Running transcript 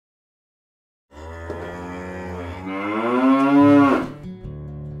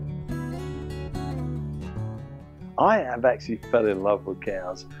I have actually fell in love with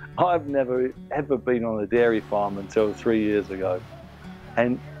cows. I've never ever been on a dairy farm until 3 years ago.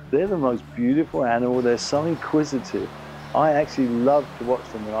 And they're the most beautiful animal. They're so inquisitive. I actually love to watch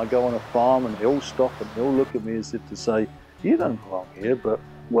them when I go on a farm and they all stop and they all look at me as if to say, you don't belong here, but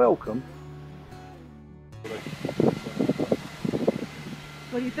welcome.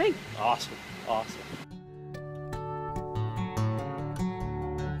 What do you think? Awesome, awesome.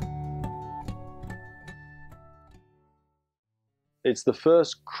 It's the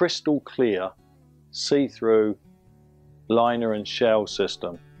first crystal clear, see-through liner and shell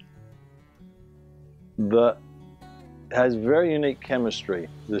system that has very unique chemistry.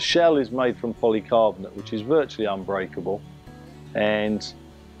 The shell is made from polycarbonate, which is virtually unbreakable, and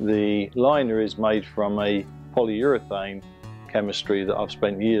the liner is made from a polyurethane chemistry that I've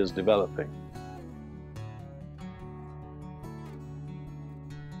spent years developing.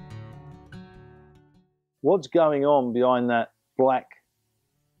 What's going on behind that black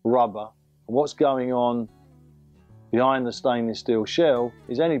rubber, and what's going on behind the stainless steel shell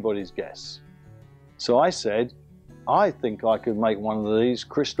is anybody's guess. So I said, I think I could make one of these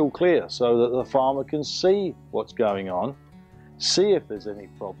crystal clear so that the farmer can see what's going on, see if there's any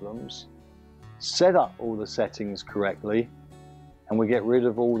problems, set up all the settings correctly, and we get rid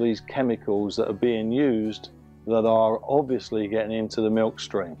of all these chemicals that are being used that are obviously getting into the milk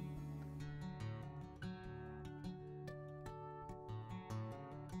stream.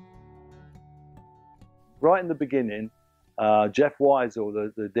 Right in the beginning, Jeff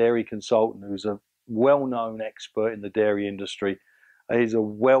Weisel, the dairy consultant, who's a well-known expert in the dairy industry, he's a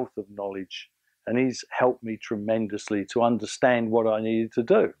wealth of knowledge, and he's helped me tremendously to understand what I needed to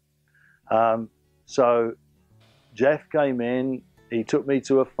do. So Jeff came in, he took me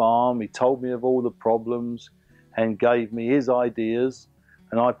to a farm, he told me of all the problems and gave me his ideas,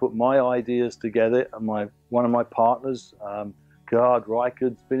 and I put my ideas together, and one of my partners, Gerhard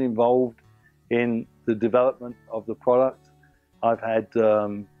Reichert's been involved in the development of the product. I've had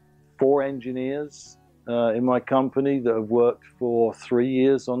 4 engineers in my company that have worked for 3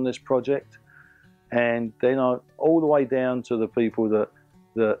 years on this project, and then all the way down to the people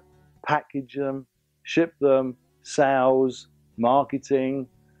that package them, ship them, sales, marketing.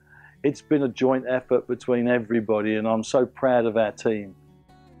 It's been a joint effort between everybody, and I'm so proud of our team.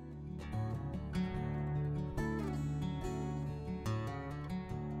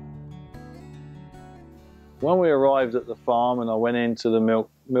 When we arrived at the farm and I went into the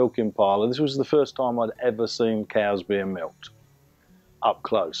milking parlour, this was the first time I'd ever seen cows being milked up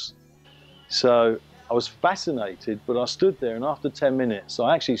close. So I was fascinated, but I stood there, and after 10 minutes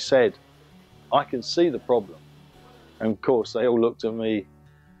I actually said, I can see the problem. And of course they all looked at me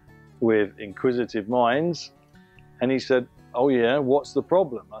with inquisitive minds, and he said, oh yeah, what's the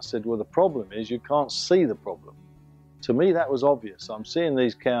problem? I said, well, the problem is you can't see the problem. To me that was obvious. I'm seeing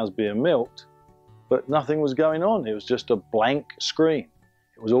these cows being milked, but nothing was going on. It was just a blank screen.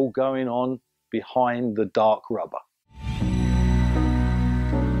 It was all going on behind the dark rubber.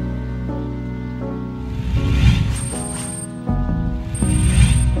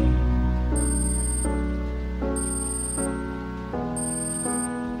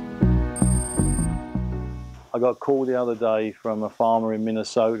 I got a call the other day from a farmer in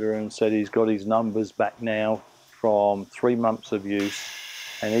Minnesota and said he's got his numbers back now from 3 months of use,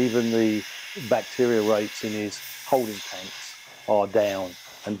 and even the bacteria rates in his holding tanks are down,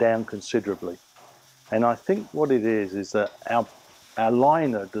 and down considerably. And I think what it is that our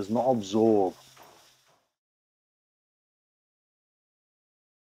liner does not absorb.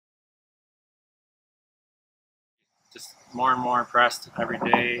 Just more and more impressed every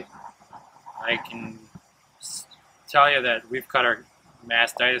day. I can tell you that we've cut our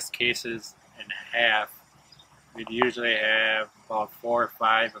mastitis cases in half. We'd usually have about 4 or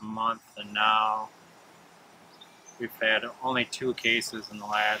 5 a month, and now we've had only 2 cases in the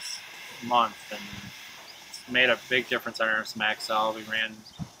last month, and it's made a big difference on our smack cell. We ran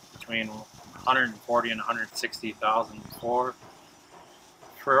between 140 and 160,000 before.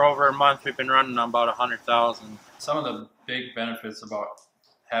 For over a month, we've been running on about 100,000. Some of the big benefits about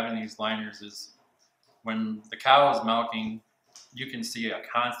having these liners is when the cow is milking, you can see a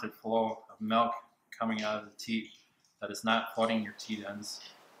constant flow of milk coming out of the teat that is not flooding your teat ends.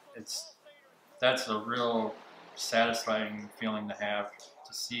 That's a real satisfying feeling to have,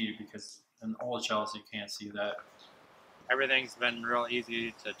 to see, because in old shells you can't see that. Everything's been real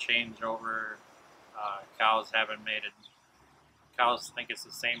easy to change over. Cows haven't made it. Cows think it's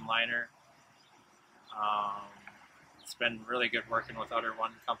the same liner. It's been really good working with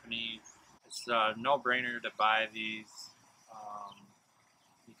UdderOne's company. It's a no-brainer to buy these.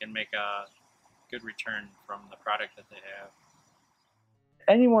 You can make a good return from the product that they have.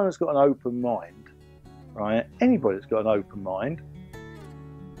 Anyone that's got an open mind, right? Anybody that's got an open mind,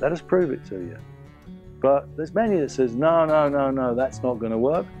 let us prove it to you. But there's many that says, no, no, no, no, that's not going to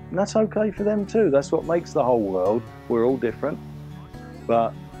work. And that's okay for them too. That's what makes the whole world. We're all different.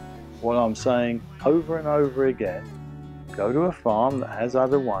 But what I'm saying over and over again, go to a farm that has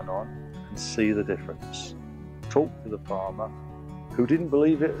UdderOne on and see the difference. Talk to the farmer who didn't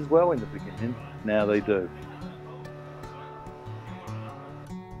believe it as well in the beginning. Now they do.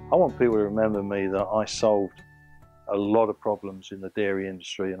 I want people to remember me that I solved a lot of problems in the dairy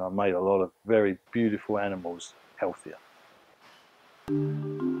industry, and I made a lot of very beautiful animals healthier.